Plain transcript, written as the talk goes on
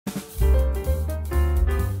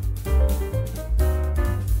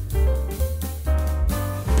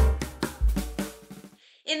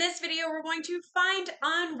video, we're going to find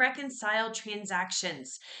unreconciled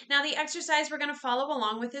transactions. Now, the exercise we're going to follow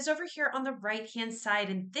along with is over here on the right-hand side,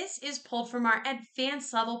 and this is pulled from our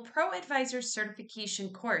advanced level ProAdvisor certification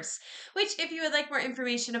course, which if you would like more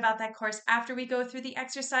information about that course after we go through the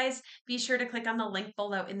exercise, be sure to click on the link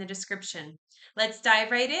below in the description. Let's dive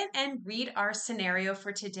right in and read our scenario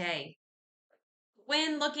for today.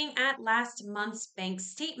 When looking at last month's bank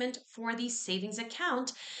statement for the savings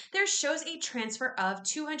account, there shows a transfer of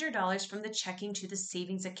 $200 from the checking to the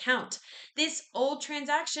savings account. This old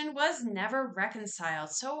transaction was never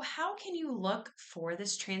reconciled. So how can you look for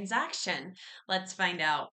this transaction? Let's find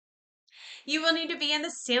out. You will need to be in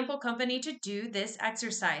the sample company to do this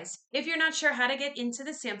exercise. If you're not sure how to get into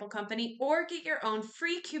the sample company or get your own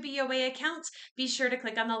free QBOA account, be sure to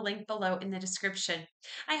click on the link below in the description.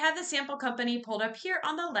 I have the sample company pulled up here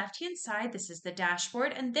on the left-hand side. This is the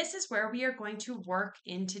dashboard, and this is where we are going to work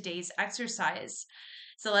in today's exercise.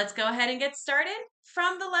 So let's go ahead and get started.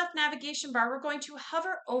 From the left navigation bar, we're going to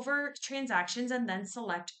hover over transactions and then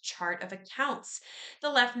select chart of accounts. The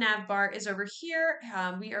left nav bar is over here.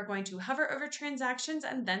 We are going to hover over transactions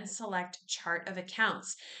and then select chart of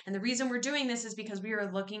accounts. And the reason we're doing this is because we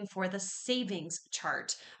are looking for the savings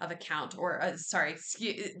chart of account, or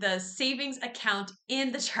the savings account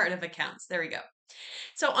in the chart of accounts. There we go.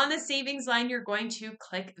 So on the savings line, you're going to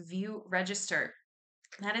click View Register.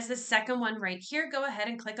 That is the second one right here. Go ahead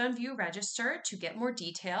and click on View Register to get more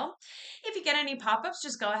detail. If you get any pop-ups,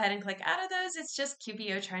 just go ahead and click out of those. It's just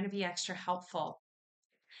QBO trying to be extra helpful.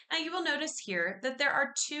 Now you will notice here that there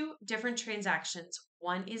are two different transactions.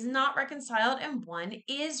 One is not reconciled and one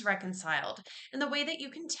is reconciled. And the way that you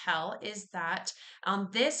can tell is that on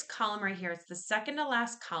this column right here, it's the second to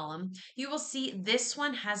last column, you will see this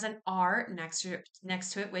one has an R next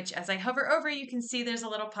to it, which as I hover over, you can see there's a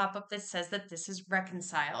little pop-up that says that this is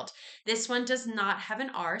reconciled. This one does not have an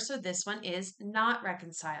R, so this one is not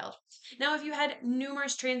reconciled. Now, if you had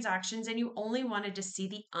numerous transactions and you only wanted to see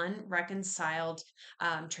the unreconciled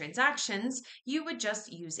transactions, you would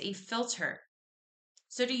just use a filter.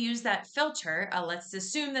 So to use that filter, let's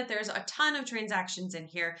assume that there's a ton of transactions in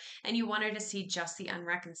here and you wanted to see just the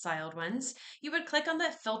unreconciled ones. You would click on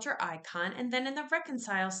the filter icon and then in the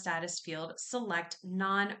reconcile status field, select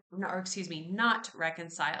not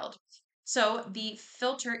reconciled. So the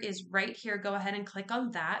filter is right here. Go ahead and click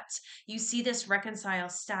on that. You see this reconcile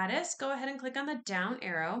status. Go ahead and click on the down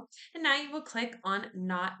arrow. And now you will click on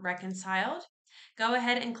not reconciled. Go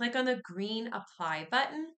ahead and click on the green apply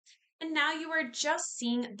button. And now you are just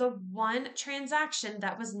seeing the one transaction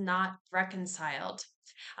that was not reconciled.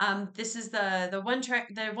 This is the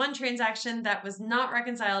one transaction that was not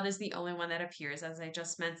reconciled is the only one that appears, as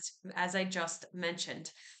I just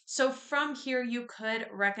mentioned. So from here, you could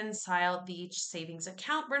reconcile the savings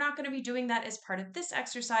account. We're not going to be doing that as part of this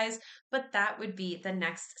exercise, but that would be the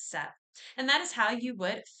next step. And that is how you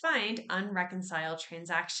would find unreconciled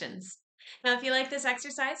transactions. Now, if you like this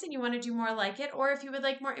exercise and you want to do more like it, or if you would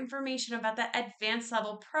like more information about the Advanced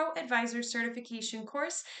Level ProAdvisor Certification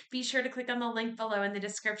course, be sure to click on the link below in the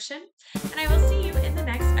description, and I will see you in the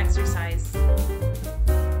next exercise.